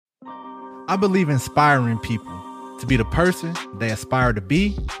I believe in inspiring people to be the person they aspire to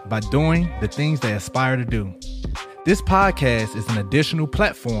be by doing the things they aspire to do. This podcast is an additional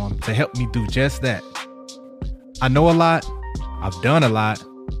platform to help me do just that. I know a lot, I've done a lot,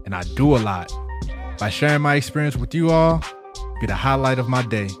 and I do a lot. By sharing my experience with you all, be the highlight of my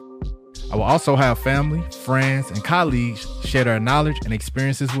day. I will also have family, friends, and colleagues share their knowledge and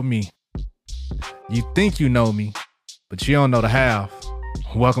experiences with me. You think you know me, but you don't know the half.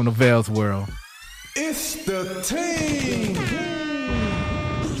 Welcome to Vale's World. It's the team.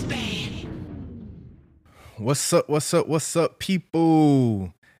 What's up,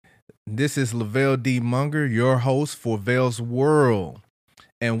 people? This is Lavelle D. Munger, your host for Vale's World.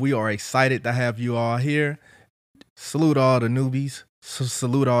 And we are excited to have you all here. Salute all the newbies.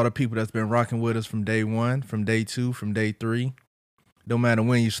 Salute all the people that's been rocking with us from day one, from day two, from day three. Don't matter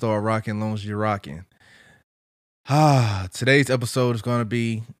when you start rocking, as long as you're rocking. Today's episode is going to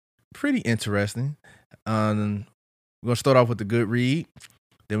be pretty interesting. We're going to start off with the good read.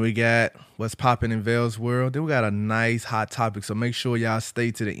 Then we got what's popping in Vale's World. Then we got a nice hot topic. So make sure y'all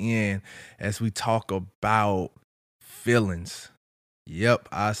stay to the end as we talk about feelings. Yep,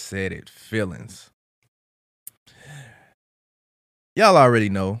 I said it. Feelings. Y'all already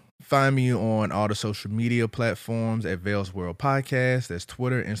know. Find me on all the social media platforms at Vale's World Podcast. That's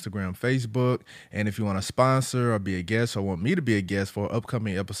Twitter, Instagram, Facebook. And if you want to sponsor or be a guest or want me to be a guest for an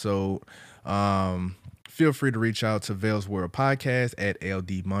upcoming episode, feel free to reach out to Vale's World Podcast at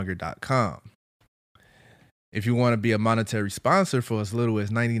ldmunger.com. If you want to be a monetary sponsor for as little as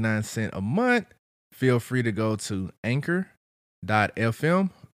 99 cents a month, feel free to go to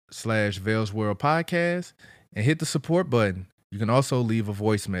anchor.fm/Vale's World Podcast and hit the support button. You can also leave a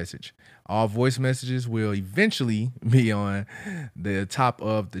voice message. All voice messages will eventually be on the top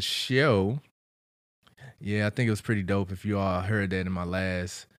of the show. Yeah, I think it was pretty dope if you all heard that in my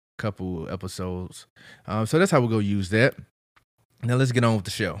last couple episodes. So that's how we're going to use that. Now let's get on with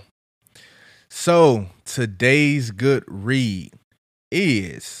the show. So today's good read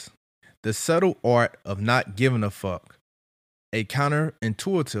is The Subtle Art of Not Giving a Fuck, a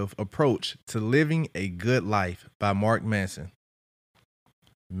counterintuitive approach to living a good life by Mark Manson.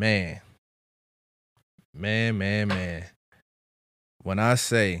 Man. When I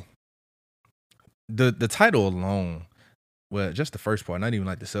say the title alone, well, just the first part, not even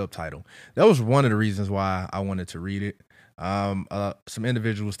like the subtitle, that was one of the reasons why I wanted to read it. Some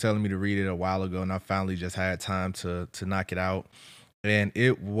individuals telling me to read it a while ago, and I finally just had time to knock it out. And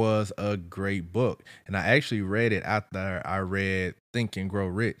it was a great book. And I actually read it after I read Think and Grow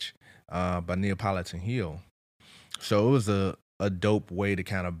Rich by Neapolitan Hill. So it was a dope way to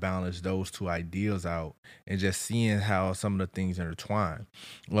kind of balance those two ideas out and just seeing how some of the things intertwine.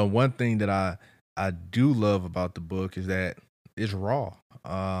 Well, one thing that I do love about the book is that it's raw.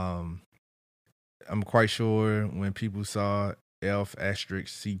 I'm quite sure when people saw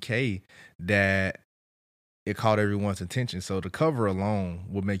F***CK that it caught everyone's attention. So the cover alone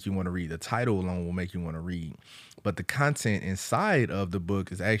will make you want to read. The title alone will make you want to read. But the content inside of the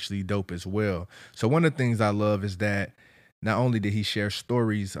book is actually dope as well. So one of the things I love is that not only did he share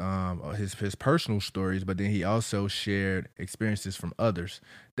stories, his personal stories, but then he also shared experiences from others.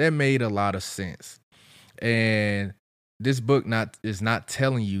 That made a lot of sense. And this book is not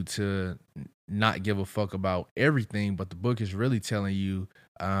telling you to not give a fuck about everything, but the book is really telling you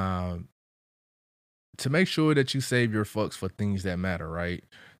to make sure that you save your fucks for things that matter, right?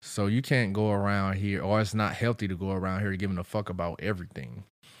 So you can't go around here, or it's not healthy to go around here giving a fuck about everything.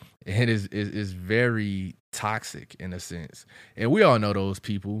 It is very toxic in a sense. And we all know those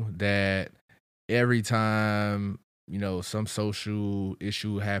people that every time, some social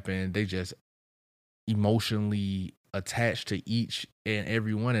issue happen, they just emotionally attached to each and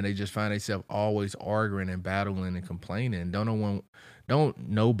every one, and they just find themselves always arguing and battling and complaining. Don't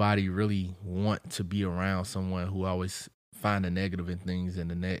nobody really want to be around someone who always find the negative in things in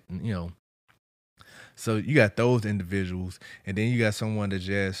the net, So you got those individuals, and then you got someone that's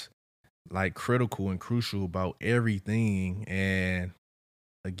just like critical and crucial about everything. And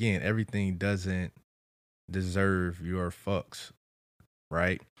again, everything doesn't deserve your fucks,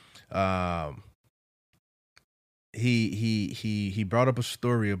 right? He brought up a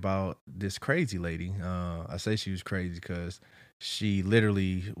story about this crazy lady. I say she was crazy because she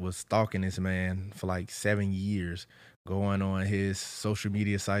literally was stalking this man for like 7 years, going on his social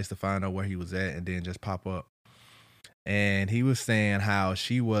media sites to find out where he was at and then just pop up. And he was saying how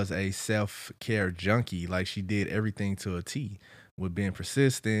she was a self-care junkie. Like she did everything to a T, with being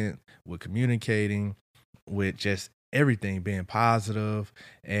persistent, with communicating, with just everything being positive.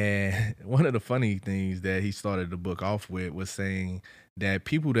 And one of the funny things that he started the book off with was saying that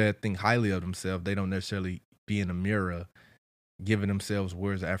people that think highly of themselves, they don't necessarily be in the mirror giving themselves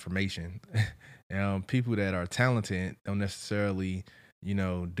words of affirmation. People that are talented don't necessarily,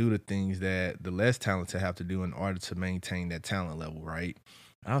 do the things that the less talented have to do in order to maintain that talent level, right?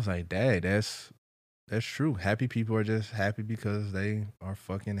 I was like, Dad, that's true. Happy people are just happy because they are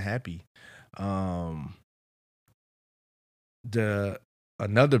fucking happy. Um, the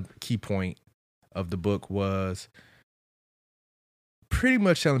Another key point of the book was pretty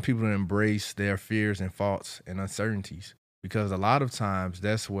much telling people to embrace their fears and faults and uncertainties, because a lot of times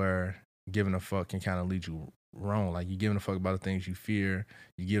that's where giving a fuck can kind of lead you wrong. Like, you giving a fuck about the things you fear,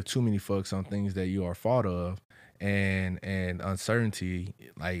 you give too many fucks on things that you are thought of, and uncertainty,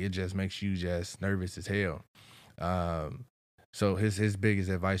 like, it just makes you just nervous as hell. Um, so his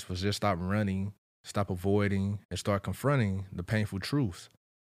biggest advice was just stop running, stop avoiding, and start confronting the painful truths.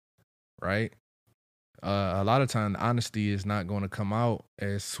 Right? A lot of time, honesty is not going to come out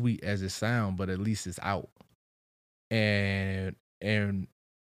as sweet as it sounds, but at least it's out. And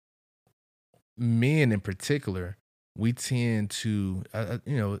men in particular, we tend to,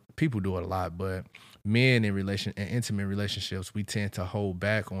 people do it a lot, but men in intimate relationships, we tend to hold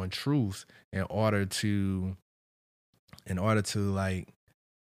back on truths in order to like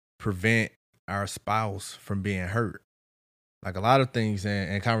prevent our spouse from being hurt. Like, a lot of things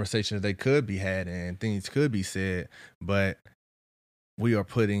and conversations, they could be had and things could be said, but we are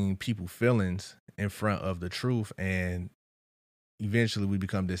putting people's feelings in front of the truth, and eventually we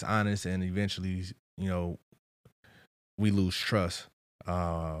become dishonest, and eventually, we lose trust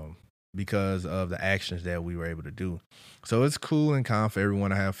because of the actions that we were able to do. So it's cool and calm for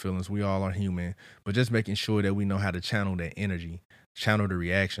everyone to have feelings. We all are human, but just making sure that we know how to channel that energy, channel the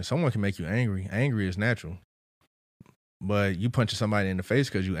reaction. Someone can make you angry. Angry is natural. But you punching somebody in the face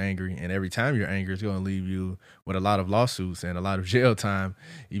because you're angry, and every time you're angry, it's going to leave you with a lot of lawsuits and a lot of jail time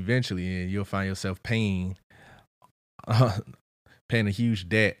eventually, and you'll find yourself paying a huge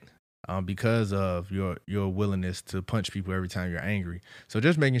debt because of your willingness to punch people every time you're angry. So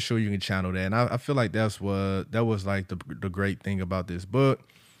just making sure you can channel that, and I feel like that was like the great thing about this book.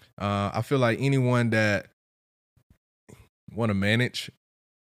 I feel like anyone that want to manage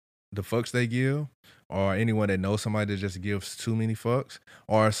the fucks they give, or anyone that knows somebody that just gives too many fucks,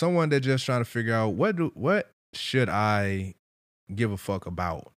 or someone that just trying to figure out what should I give a fuck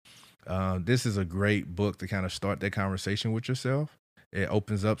about. This is a great book to kind of start that conversation with yourself. It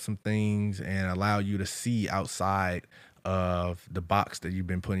opens up some things and allow you to see outside of the box that you've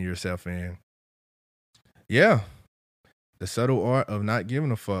been putting yourself in. Yeah. The Subtle Art of Not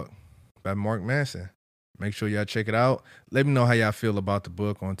Giving a Fuck by Mark Manson. Make sure y'all check it out. Let me know how y'all feel about the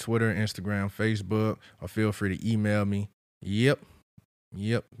book on Twitter, Instagram, Facebook, or feel free to email me. Yep.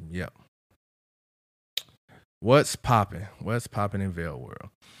 What's popping? What's popping in Veil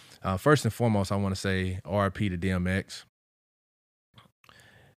World? First and foremost, I want to say RIP to DMX.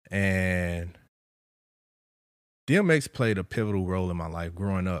 And DMX played a pivotal role in my life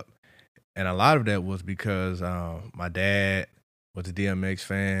growing up. And a lot of that was because my dad was a DMX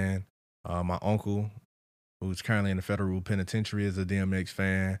fan. My uncle, who's currently in the federal penitentiary, is a DMX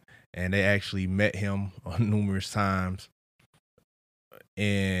fan. And they actually met him numerous times.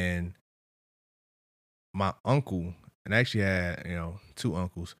 And my uncle, and I actually had, two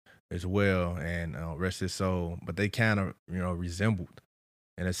uncles as well, and rest his soul, but they kind of, resembled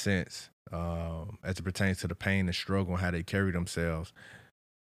in a sense, as it pertains to the pain and struggle and how they carry themselves.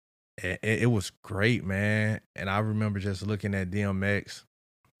 It was great, man. And I remember just looking at DMX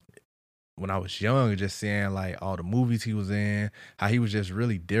when I was young and just seeing like all the movies he was in, how he was just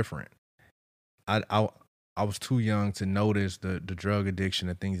really different. I was too young to notice the drug addiction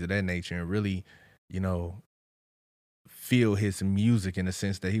and things of that nature, and really, feel his music in the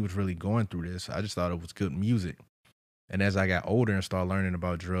sense that he was really going through this. I just thought it was good music. And as I got older and started learning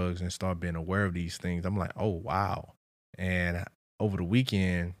about drugs and started being aware of these things, I'm like, oh, wow. And over the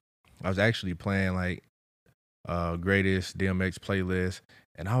weekend, I was actually playing like greatest DMX playlist.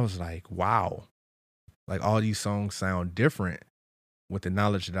 And I was like, wow, like all these songs sound different with the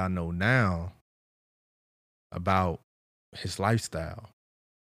knowledge that I know now about his lifestyle.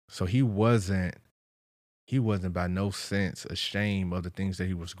 So he wasn't by no sense ashamed of the things that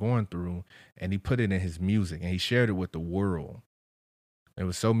he was going through, and he put it in his music and he shared it with the world. There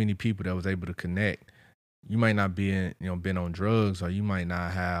was so many people that was able to connect. You might not be been on drugs, or you might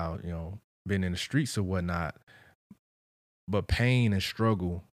not have, been in the streets or whatnot, but pain and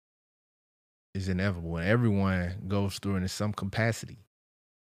struggle is inevitable, and everyone goes through it in some capacity.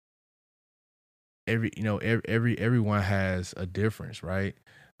 Everyone has a difference, right?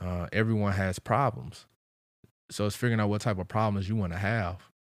 Everyone has problems. So it's figuring out what type of problems you want to have.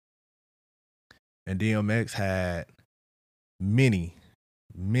 And DMX had many,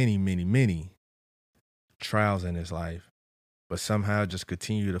 many, many, many trials in his life, but somehow just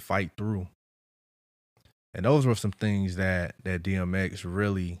continue to fight through. And those were some things that DMX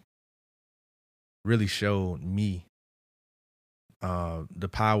really, really showed me. The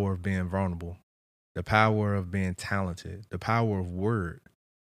power of being vulnerable, the power of being talented, the power of word,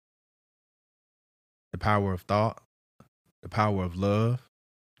 the power of thought, the power of love,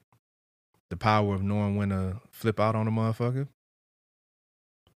 the power of knowing when to flip out on a motherfucker.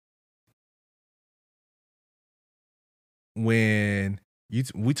 When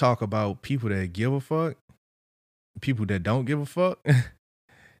we talk about people that give a fuck, people that don't give a fuck,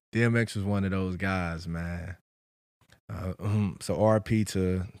 DMX was one of those guys, man. So RP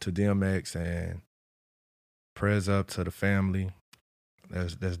to DMX, and prayers up to the family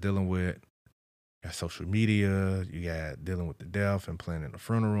that's dealing with social media. You got dealing with the death and planning the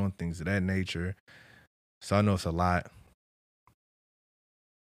funeral and things of that nature. So I know it's a lot.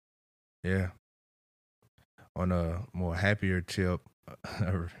 Yeah. On a more happier tip,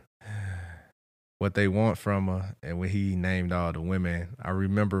 what they want from her, and when he named all the women, I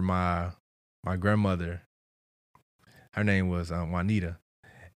remember my grandmother. Her name was Juanita,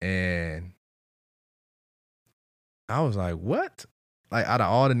 and I was like, "What?" Like, out of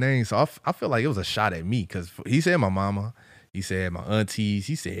all the names, so I feel like it was a shot at me, because he said my mama, he said my aunties,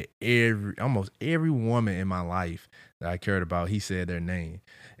 he said almost every woman in my life that I cared about, he said their name.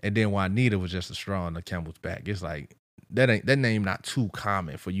 And then Juanita was just a straw on the camel's back. It's like that name not too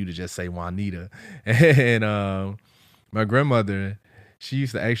common for you to just say Juanita. And my grandmother, she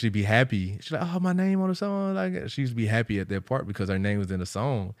used to actually be happy. She's like, "Oh, my name on the song." Like, she used to be happy at that part because her name was in the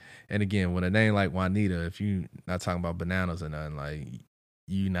song. And again, with a name like Juanita, if you not talking about bananas or nothing, like,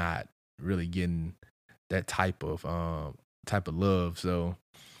 you not really getting that type of love. So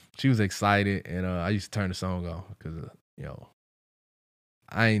she was excited, and I used to turn the song off because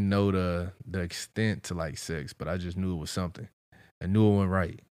I ain't know the extent to like sex, but I just knew it was something. I knew it went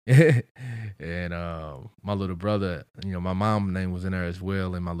right. And my little brother, my mom's name was in there as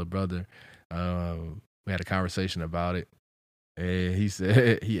well, and my little brother, we had a conversation about it, and he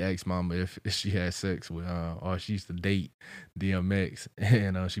said he asked mama if she had sex with or she used to date DMX,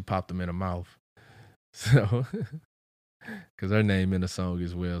 and she popped him in the mouth. So, because her name in the song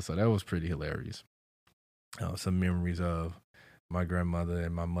as well, so that was pretty hilarious. Some memories of my grandmother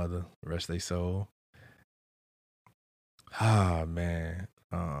and my mother, rest they soul. Ah, man.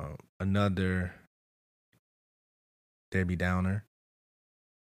 Another Debbie Downer.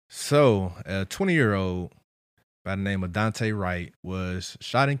 So, a 20-year-old by the name of Dante Wright was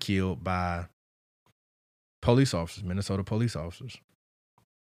shot and killed by police officers, Minnesota police officers.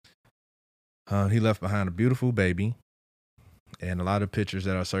 He left behind a beautiful baby, and a lot of pictures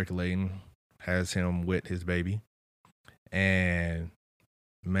that are circulating has him with his baby. And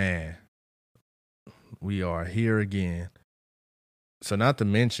man, we are here again. So, not to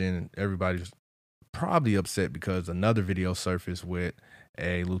mention, everybody's probably upset because another video surfaced with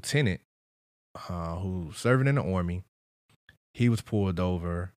a lieutenant who's serving in the Army. He was pulled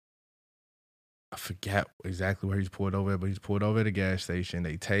over. I forget exactly where he's pulled over, but he's pulled over at a gas station.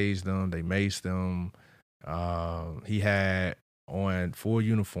 They tased him. They maced him. He had on full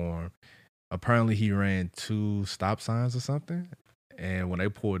uniform. Apparently, he ran 2 stop signs or something. And when they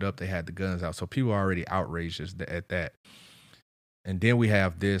pulled up, they had the guns out. So people are already outraged at that. And then we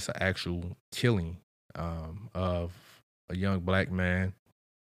have this actual killing of a young black man.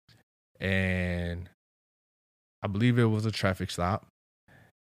 And I believe it was a traffic stop.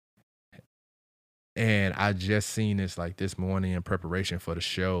 And I just seen this like this morning in preparation for the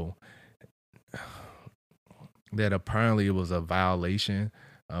show, that apparently it was a violation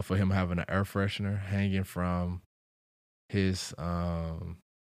for him having an air freshener hanging from his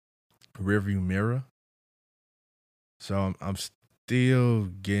rearview mirror. So I'm still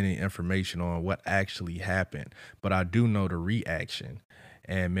getting information on what actually happened, but I do know the reaction.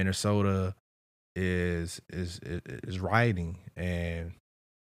 And Minnesota is rioting, and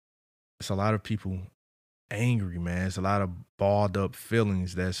it's a lot of people angry, man. It's a lot of balled up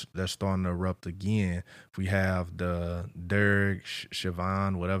feelings that's starting to erupt again. We have the Derek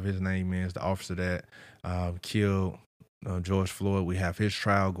Chauvin, whatever his name is, the officer that killed George Floyd. We have his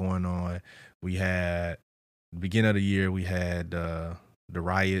trial going on. We had beginning of the year, we had the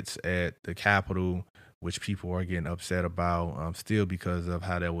riots at the Capitol, which people are getting upset about still because of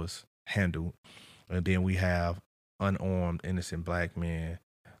how that was handled. And then we have unarmed, innocent black men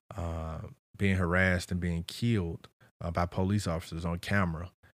being harassed and being killed by police officers on camera.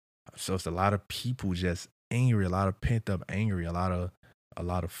 So it's a lot of people just angry, a lot of pent up angry, a lot of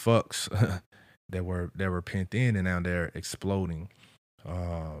fucks that were pent in, and now they're exploding.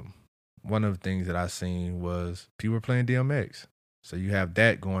 Um, One of the things that I seen was people were playing DMX. So you have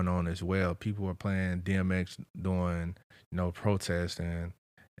that going on as well. People were playing DMX doing, protesting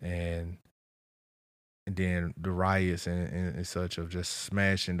and then the riots and such of just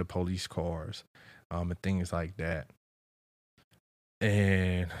smashing the police cars, and things like that.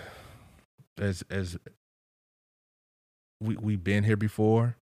 And as we've been here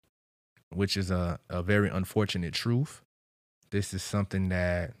before, which is a very unfortunate truth. This is something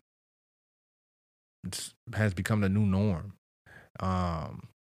that has become the new norm. And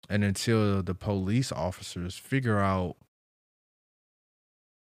until the police officers figure out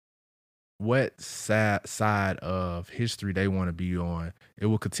what side of history they want to be on, it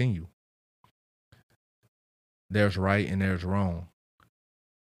will continue. There's right and there's wrong.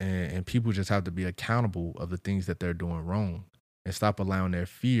 And people just have to be accountable of the things that they're doing wrong and stop allowing their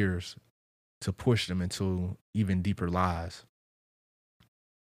fears to push them into even deeper lies.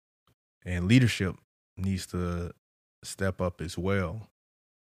 And leadership needs to step up as well.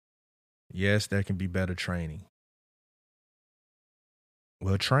 Yes, there can be better training.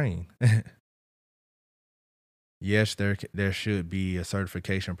 Well, train. Yes, there should be a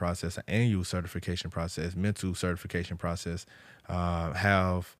certification process, an annual certification process, mental certification process.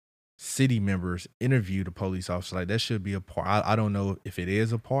 Have city members interview the police officer. Like that should be a part. I don't know if it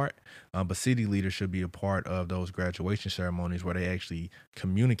is a part, but city leaders should be a part of those graduation ceremonies where they actually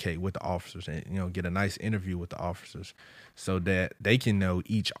communicate with the officers and get a nice interview with the officers, so that they can know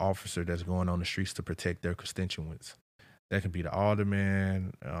each officer that's going on the streets to protect their constituents. That can be the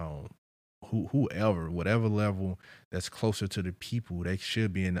alderman, whoever, whatever level that's closer to the people. They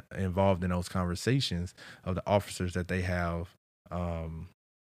should be involved in those conversations of the officers that they have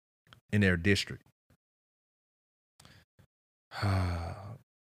in their district.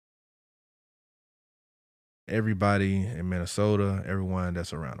 Everybody in Minnesota, everyone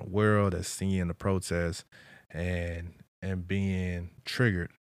that's around the world that's seeing the protests and being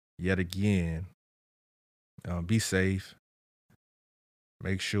triggered yet again, be safe.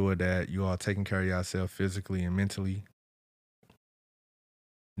 Make sure that you are taking care of yourself physically and mentally.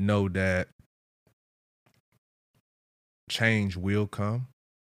 Know that change will come.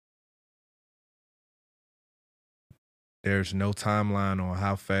 There's no timeline on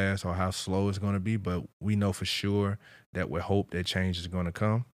how fast or how slow it's going to be, but we know for sure that with hope that change is going to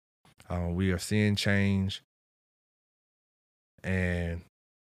come. We are seeing change, and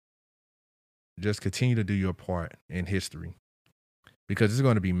just continue to do your part in history, because it's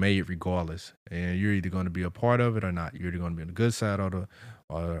going to be made regardless, and you're either going to be a part of it or not. You're either going to be on the good side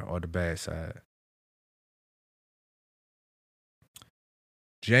or the bad side.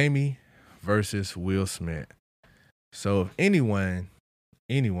 Jamie versus Will Smith. So if anyone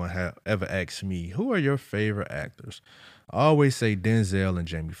have ever asked me, who are your favorite actors? I always say Denzel and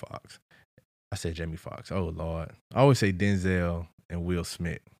Jamie Foxx. I said Jamie Foxx. Oh Lord. I always say Denzel and Will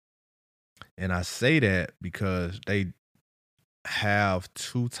Smith. And I say that because they have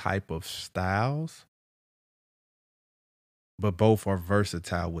two type of styles, but both are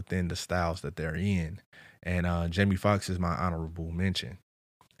versatile within the styles that they're in. And Jamie Foxx is my honorable mention.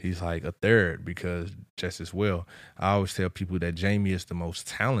 He's like a third, because just as well, I always tell people that Jamie is the most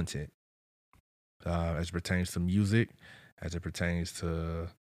talented as it pertains to music, as it pertains to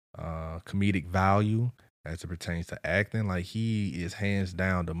comedic value, as it pertains to acting. Like, he is hands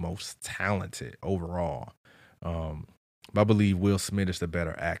down the most talented overall. But I believe Will Smith is the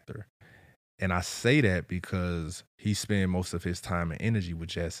better actor. And I say that because he spent most of his time and energy with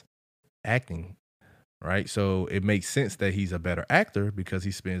just acting. Right. So it makes sense that he's a better actor because he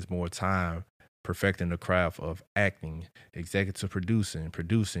spends more time perfecting the craft of acting, executive producing,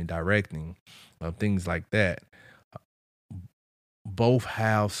 directing, things like that. Both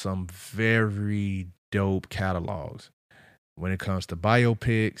have some very dope catalogs when it comes to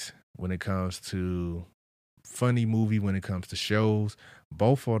biopics, when it comes to funny movie, when it comes to shows.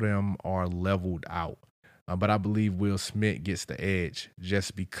 Both of them are leveled out. But I believe Will Smith gets the edge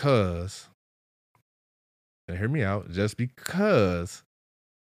just because. Hear me out, just because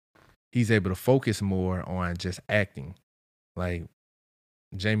he's able to focus more on just acting. Like,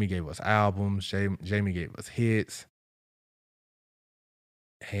 Jamie gave us albums, Jamie gave us hits,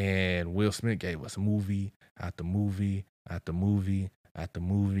 and Will Smith gave us movie after movie after movie after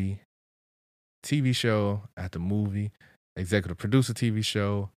movie, TV show after movie, executive producer TV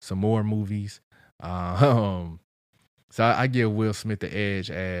show, some more movies. So I give Will Smith the edge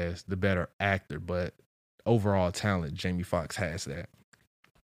as the better actor, but overall talent, Jamie Foxx has that.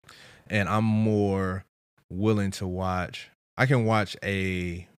 And I'm more willing to watch. I can watch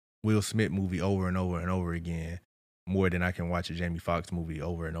a Will Smith movie over and over and over again more than I can watch a Jamie Foxx movie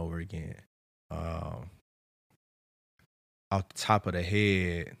over and over again. Off the top of the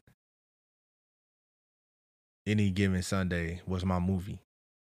head, Any Given Sunday was my movie.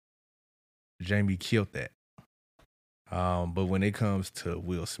 Jamie killed that. But when it comes to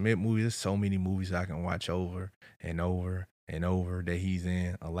Will Smith movies, there's so many movies I can watch over and over and over that he's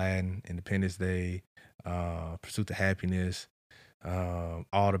in. Aladdin, Independence Day, Pursuit of Happiness,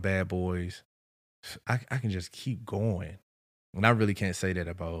 All the Bad Boys. I can just keep going. And I really can't say that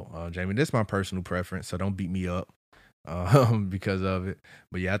about Jamie. This is my personal preference, so don't beat me up because of it.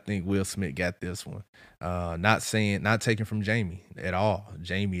 But yeah, I think Will Smith got this one. Not taken from Jamie at all.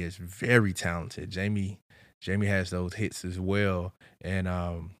 Jamie is very talented. Jamie has those hits as well. And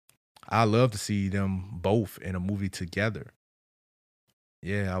I love to see them both in a movie together.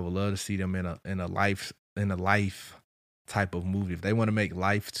 Yeah, I would love to see them in a life type of movie. If they want to make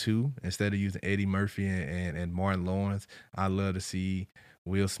Life 2 instead of using Eddie Murphy and Martin Lawrence, I'd love to see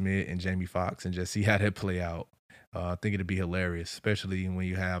Will Smith and Jamie Foxx and just see how that play out. I think it'd be hilarious, especially when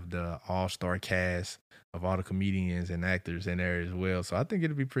you have the all-star cast of all the comedians and actors in there as well. So I think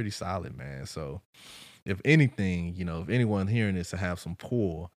it'd be pretty solid, man. So if anything, if anyone hearing this to have some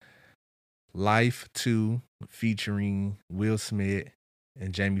pull, Life 2 featuring Will Smith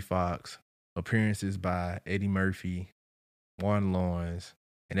and Jamie Foxx, appearances by Eddie Murphy, Martin Lawrence,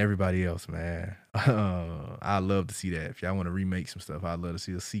 and everybody else, man. I'd love to see that. If y'all want to remake some stuff, I'd love to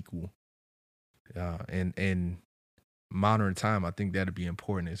see a sequel. And modern time, I think that'd be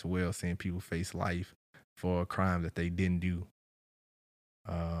important as well, seeing people face life for a crime that they didn't do.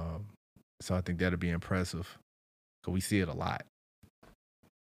 So I think that'd be impressive, because we see it a lot.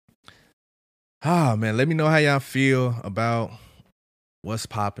 Man, let me know how y'all feel about what's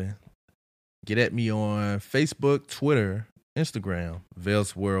popping. Get at me on Facebook, Twitter, Instagram,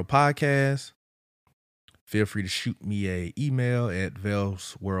 Vel's World Podcast. Feel free to shoot me an email at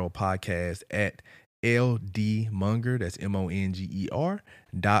velsworldpodcast@ldmunger, that's MONGER.com.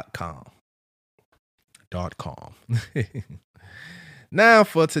 Now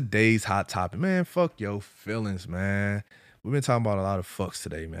for today's hot topic, man. Fuck your feelings, man. We've been talking about a lot of fucks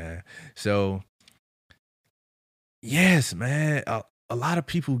today, man. So, yes, man. A lot of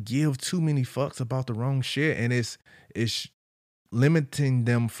people give too many fucks about the wrong shit, and it's limiting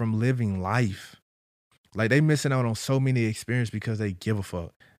them from living life. Like, they missing out on so many experiences because they give a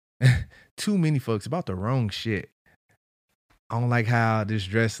fuck. Too many fucks about the wrong shit. I don't like how this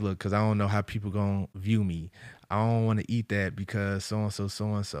dress look because I don't know how people gonna view me. I don't want to eat that because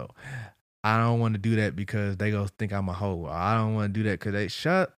so-and-so. I don't want to do that because they gonna think I'm a hoe. I don't want to do that because they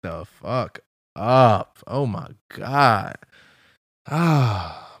shut the fuck up. Oh my God.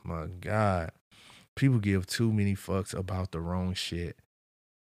 Oh my God. People give too many fucks about the wrong shit.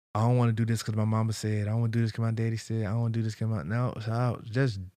 I don't want to do this because my mama said. I don't want to do this because my daddy said. I don't want to do this because no, so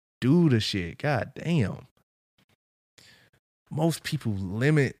just do the shit. God damn. Most people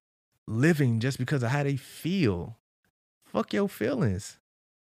limit living just because of how they feel. Fuck your feelings.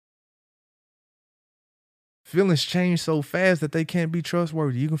 Feelings change so fast that they can't be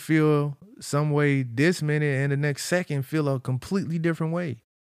trustworthy. You can feel some way this minute and the next second feel a completely different way.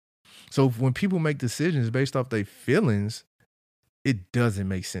 So when people make decisions based off their feelings, it doesn't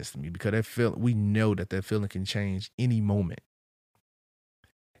make sense to me, because we know that feeling can change any moment.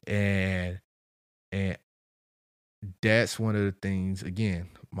 And that's one of the things. Again,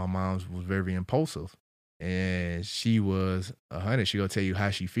 my mom was very impulsive, and she was 100. She gonna tell you how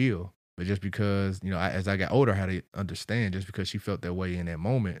she feel, but just because as I got older, I had to understand, just because she felt that way in that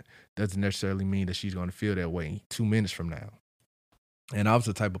moment doesn't necessarily mean that she's gonna feel that way 2 minutes from now. And I was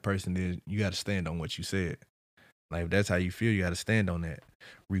the type of person that you got to stand on what you said. Like, if that's how you feel, you got to stand on that,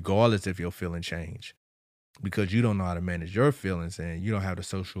 regardless if your feelings change, because you don't know how to manage your feelings, and you don't have the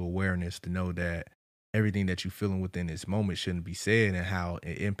social awareness to know that everything that you're feeling within this moment shouldn't be said, and how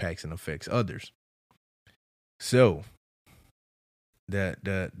it impacts and affects others. So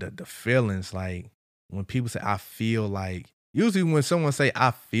the feelings, like when people say I feel like, usually when someone say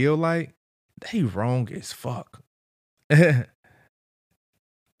I feel like, they wrong as fuck.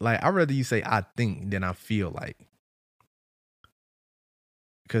 Like, I'd rather you say I think than I feel like.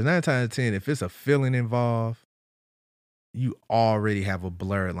 Because 9 times out of 10, if it's a feeling involved, you already have a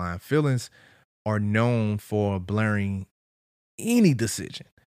blurred line. Feelings are known for blurring any decision.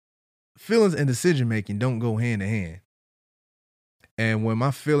 Feelings and decision making don't go hand in hand. And when my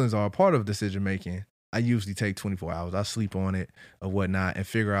feelings are a part of decision making, I usually take 24 hours. I sleep on it or whatnot and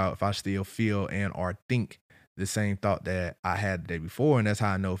figure out if I still feel and or think the same thought that I had the day before. And that's how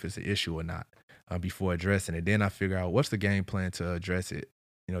I know if it's an issue or not. before addressing it. Then I figure out what's the game plan to address it,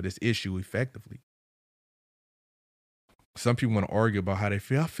 this issue effectively. Some people want to argue about how they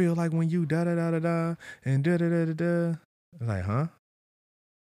feel. I feel like when you da da da da da and da da da da da. It's like, huh?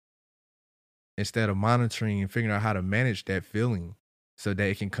 Instead of monitoring and figuring out how to manage that feeling so that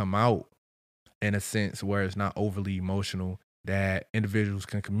it can come out in a sense where it's not overly emotional, that individuals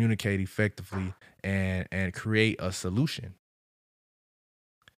can communicate effectively and create a solution.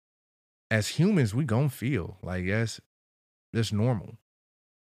 As humans, we gonna feel like that's normal.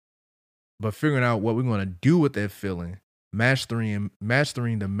 But figuring out what we're gonna do with that feeling, mastering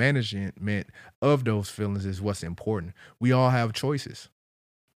the management of those feelings is what's important. We all have choices.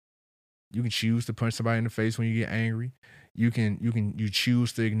 You can choose to punch somebody in the face when you get angry. You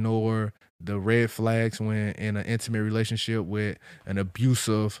choose to ignore the red flags when in an intimate relationship with an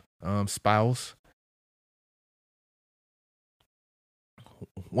abusive spouse.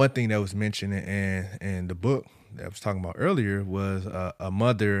 One thing that was mentioned in the book that I was talking about earlier was a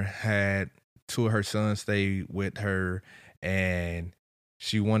mother had two of her sons stay with her, and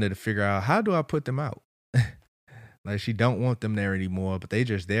she wanted to figure out, how do I put them out? Like, she don't want them there anymore, but they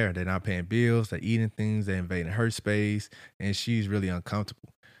just there. They're not paying bills. They're eating things. They're invading her space, and she's really uncomfortable.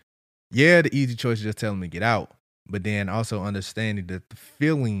 Yeah, the easy choice is just tell them to get out, but then also understanding that the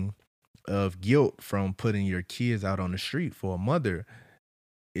feeling of guilt from putting your kids out on the street for a mother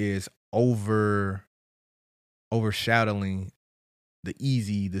is overshadowing the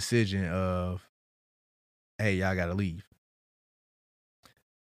easy decision of, hey, y'all gotta leave.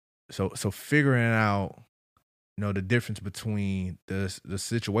 So figuring out, the difference between the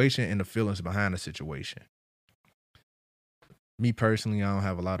situation and the feelings behind the situation. Me personally, I don't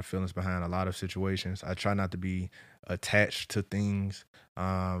have a lot of feelings behind a lot of situations. I try not to be attached to things,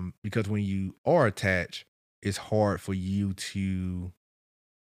 because when you are attached, it's hard for you to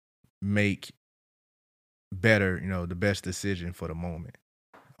make better, the best decision for the moment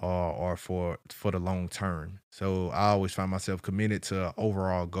or for the long term. So I always find myself committed to an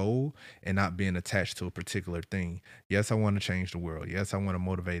overall goal and not being attached to a particular thing. Yes, I want to change the world. Yes, I want to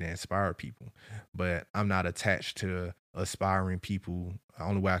motivate and inspire people, but I'm not attached to aspiring people. The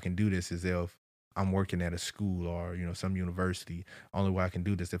only way I can do this is if I'm working at a school or, some university. Only way I can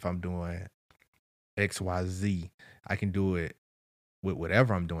do this if I'm doing XYZ. I can do it with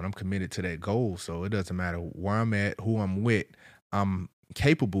whatever I'm doing. I'm committed to that goal. So it doesn't matter where I'm at, who I'm with. I'm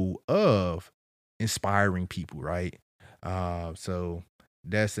capable of inspiring people, right? So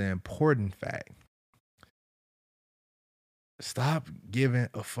that's an important fact. Stop giving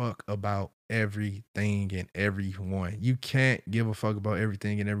a fuck about everything and everyone. You can't give a fuck about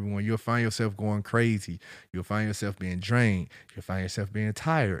everything and everyone. You'll find yourself going crazy. You'll find yourself being drained. You'll find yourself being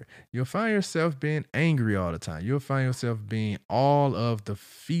tired. You'll find yourself being angry all the time. You'll find yourself being all of the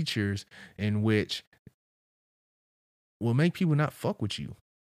features in which will make people not fuck with you.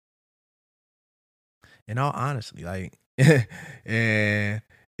 In all honesty, like, and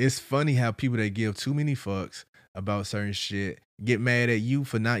it's funny how people that give too many fucks about certain shit get mad at you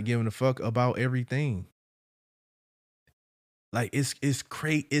for not giving a fuck about everything. Like, it's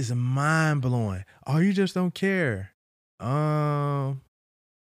crazy. It's mind blowing. Oh, you just don't care. I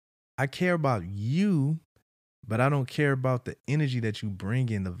care about you, but I don't care about the energy that you bring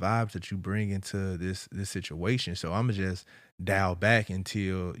in, the vibes that you bring into this situation. So I'm gonna just dial back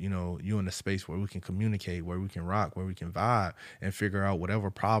until, you're in a space where we can communicate, where we can rock, where we can vibe and figure out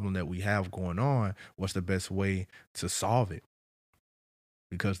whatever problem that we have going on, what's the best way to solve it.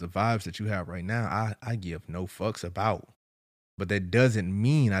 Because the vibes that you have right now, I give no fucks about. But that doesn't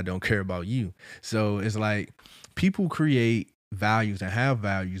mean I don't care about you. So it's like people create values and have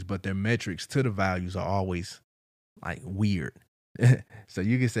values, but their metrics to the values are always like weird. So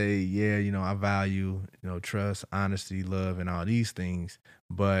you can say, yeah, I value, trust, honesty, love, and all these things,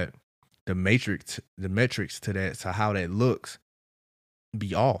 but the metrics to that, to how that looks,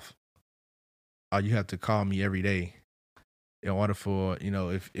 be off. Or you have to call me every day in order for,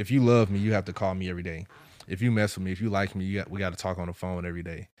 if you love me, you have to call me every day. If you mess with me, if you like me, we got to talk on the phone every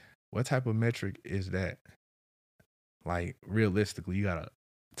day. What type of metric is that? Like, realistically, you got to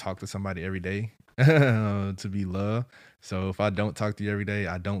talk to somebody every day to be loved. So if I don't talk to you every day,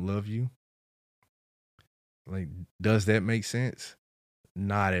 I don't love you. Like, does that make sense?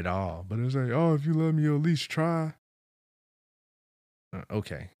 Not at all. But it's like, oh, if you love me, you'll at least try.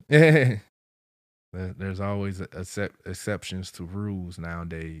 Okay. There's always exceptions to rules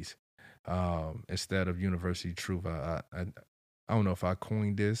nowadays. Instead of university truth, I don't know if I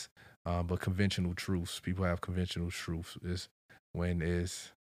coined this, but conventional truths. People have conventional truths is when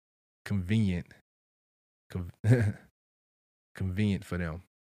it's convenient, convenient for them.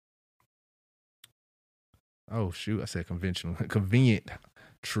 Oh shoot, I said conventional, convenient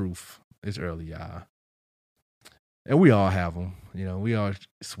truth. It's early, y'all. And we all have them. We all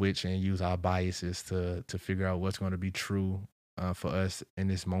switch and use our biases to figure out what's going to be true for us in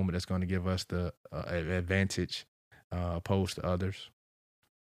this moment. That's going to give us the advantage opposed to others.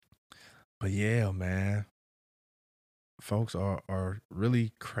 But yeah, man, folks are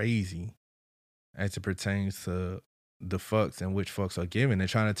really crazy as it pertains to the fucks and which fucks are given. They're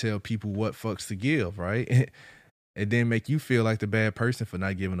trying to tell people what fucks to give, right? And then make you feel like the bad person for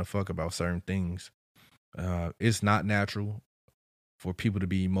not giving a fuck about certain things. It's not natural for people to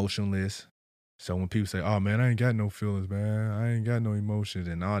be emotionless. So when people say, "Oh man, I ain't got no feelings, man. I ain't got no emotions,"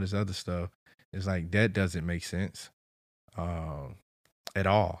 and all this other stuff, it's like that doesn't make sense at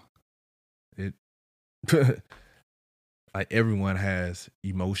all. It like everyone has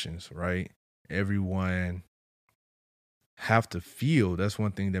emotions, right? Everyone have to feel. That's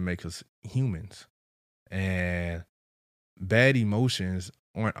one thing that makes us humans. And bad emotions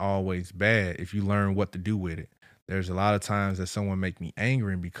aren't always bad if you learn what to do with it. There's a lot of times that someone make me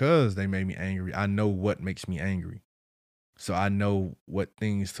angry, and because they made me angry, I know what makes me angry. So I know what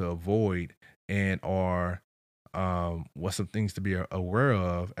things to avoid and are what some things to be aware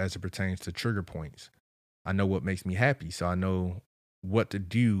of as it pertains to trigger points. I know what makes me happy, so I know what to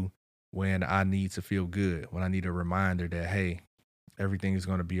do when I need to feel good, when I need a reminder that hey, everything is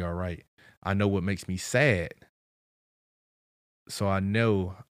going to be all right. I know what makes me sad, so I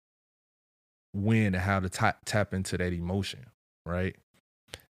know when and how to tap into that emotion, right?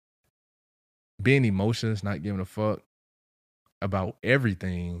 Being emotionless, not giving a fuck about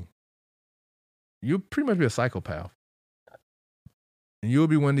everything, you'll pretty much be a psychopath. And you'll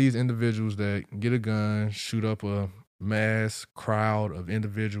be one of these individuals that get a gun, shoot up a mass crowd of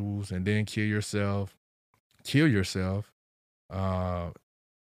individuals, and then kill yourself, uh,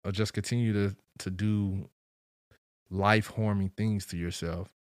 or just continue to do life harming things to yourself.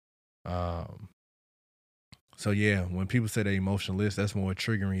 Um, so yeah, when people say they're emotionless, that's more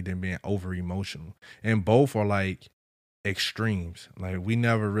triggering than being over emotional. And both are like extremes. Like we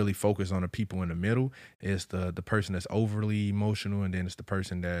never really focus on the people in the middle. It's the person that's overly emotional, and then it's the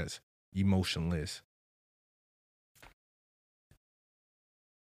person that's emotionless.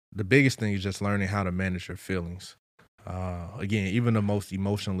 The biggest thing is just learning how to manage your feelings. Again, even the most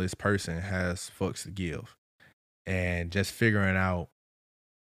emotionless person has fucks to give, and just figuring out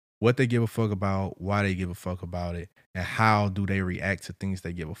what they give a fuck about, why they give a fuck about it, and how do they react to things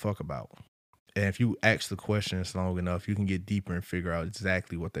they give a fuck about. And if you ask the questions long enough, you can get deeper and figure out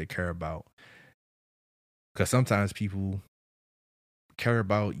exactly what they care about. Because sometimes people care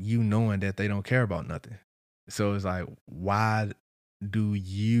about you knowing that they don't care about nothing. So it's like, why do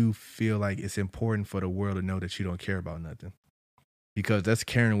you feel like it's important for the world to know that you don't care about nothing? Because that's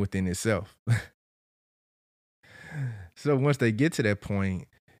caring within itself. So once they get to that point,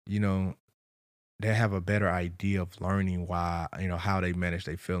 you know, they have a better idea of learning why, how they manage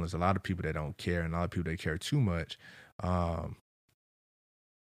their feelings. A lot of people that don't care, and a lot of people that care too much, um,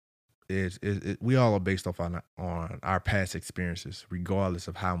 we all are based off on our past experiences, regardless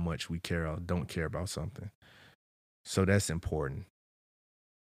of how much we care or don't care about something. So that's important.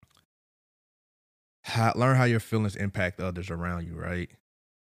 Learn how your feelings impact others around you, right?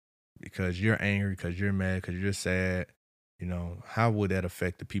 Because you're angry, because you're mad, because you're sad. How would that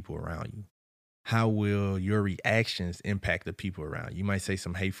affect the people around you? How will your reactions impact the people around you? You might say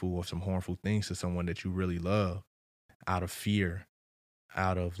some hateful or some harmful things to someone that you really love out of fear,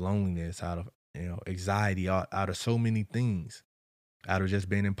 out of loneliness, out of anxiety, out of so many things, out of just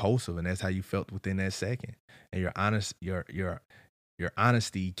being impulsive, and that's how you felt within that second. And your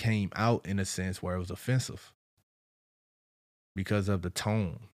honesty came out in a sense where it was offensive because of the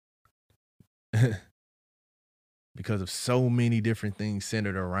tone, because of so many different things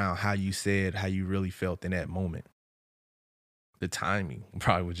centered around how you said how you really felt in that moment. The timing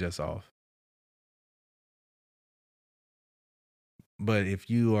probably was just off. But if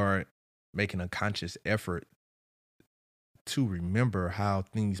you are making a conscious effort to remember how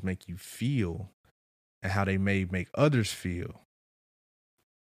things make you feel and how they may make others feel,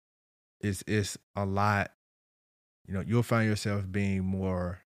 it's a lot. You'll find yourself being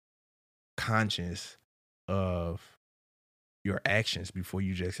more conscious of your actions before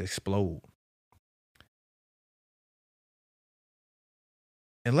you just explode.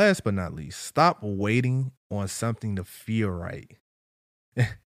 And last but not least, stop waiting on something to feel right.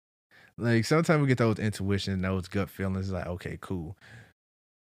 Like sometimes we get those intuitions, those gut feelings, like, okay, cool.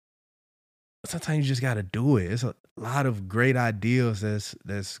 Sometimes you just gotta do it. It's a lot of great ideas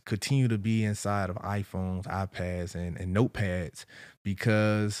that's continue to be inside of iPhones, iPads, and notepads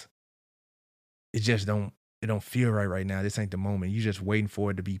because it just don't it don't feel right now. This ain't the moment. You just waiting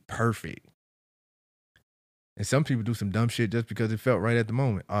for it to be perfect. And some people do some dumb shit just because it felt right at the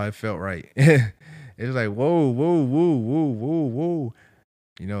moment. Oh, it felt right. It's like, whoa.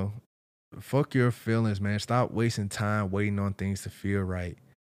 You know, fuck your feelings, man. Stop wasting time waiting on things to feel right.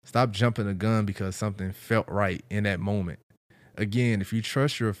 Stop jumping the gun because something felt right in that moment. Again, if you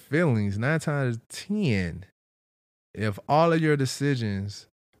trust your feelings, 9 times out of 10, if all of your decisions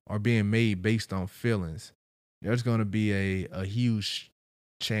are being made based on feelings, there's going to be a huge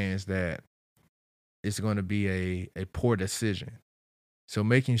chance that it's going to be a poor decision. So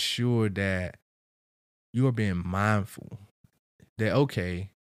making sure that you are being mindful that,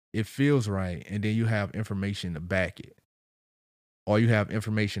 okay, it feels right, and then you have information to back it. Or you have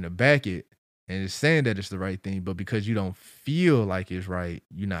information to back it, and it's saying that it's the right thing, but because you don't feel like it's right,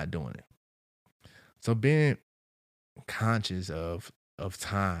 you're not doing it. So being conscious of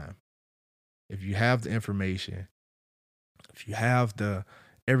time. If you have the information, if you have the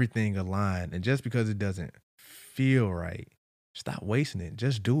everything aligned, and just because it doesn't feel right, stop wasting it.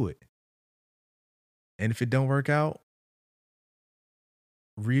 Just do it. And if it don't work out,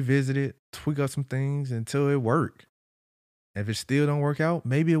 revisit it, tweak up some things until it work. If it still don't work out,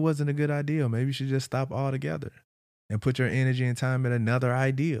 maybe it wasn't a good idea. Maybe you should just stop altogether and put your energy and time in another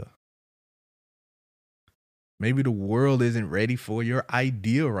idea. Maybe the world isn't ready for your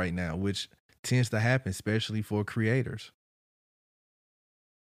idea right now, which tends to happen, especially for creators.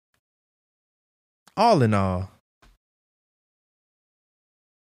 All in all,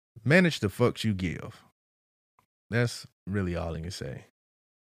 manage the fucks you give. That's really all I can say.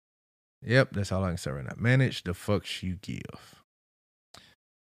 Yep, that's all I can say right now. Manage the fucks you give.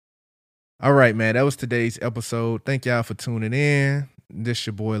 All right, man. That was today's episode. Thank y'all for tuning in. This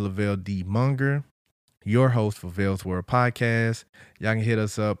your boy Lavelle D. Munger, your host for Vale's World Podcast. Y'all can hit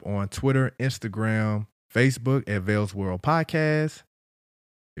us up on Twitter, Instagram, Facebook at Vale's World Podcast.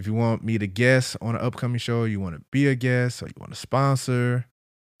 If you want me to guest on an upcoming show, you want to be a guest, or you want to sponsor,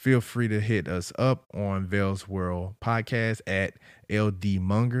 feel free to hit us up on Vale's World Podcast at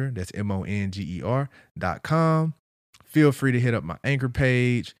LDMunger. That's MONGER.com. Feel free to hit up my Anchor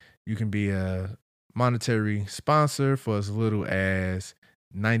page. You can be a monetary sponsor for as little as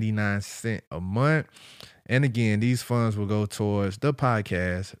 99 cents a month. And again, these funds will go towards the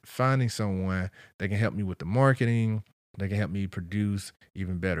podcast, finding someone that can help me with the marketing, that can help me produce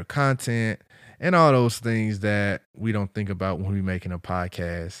even better content, and all those things that we don't think about when we're making a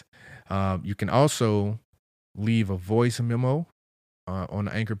podcast. You can also leave a voice memo on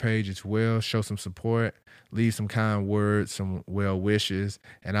the Anchor page as well. Show some support, leave some kind words, some well wishes,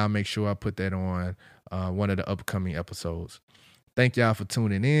 and I'll make sure I put that on one of the upcoming episodes. Thank y'all for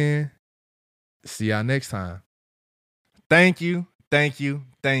tuning in. See y'all next time. Thank you.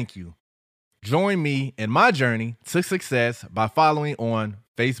 Join me in my journey to success by following on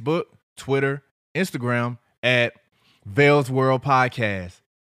Facebook, Twitter, Instagram at Vale's World Podcast.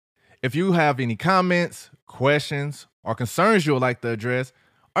 If you have any comments, questions, or concerns you would like to address,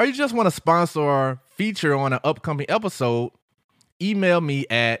 or you just want to sponsor or feature on an upcoming episode, email me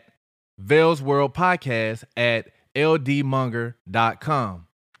at valesworldpodcast@ldmunger.com.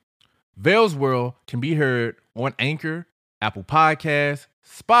 Vale's World can be heard on Anchor, Apple Podcasts,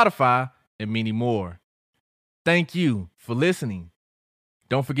 Spotify, and many more. Thank you for listening.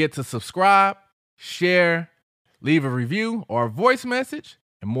 Don't forget to subscribe, share, leave a review or a voice message,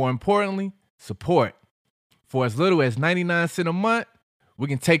 and more importantly, support. For as little as 99 cents a month, we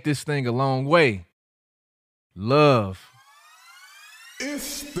can take this thing a long way. Love.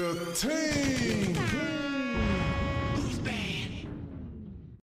 It's the team.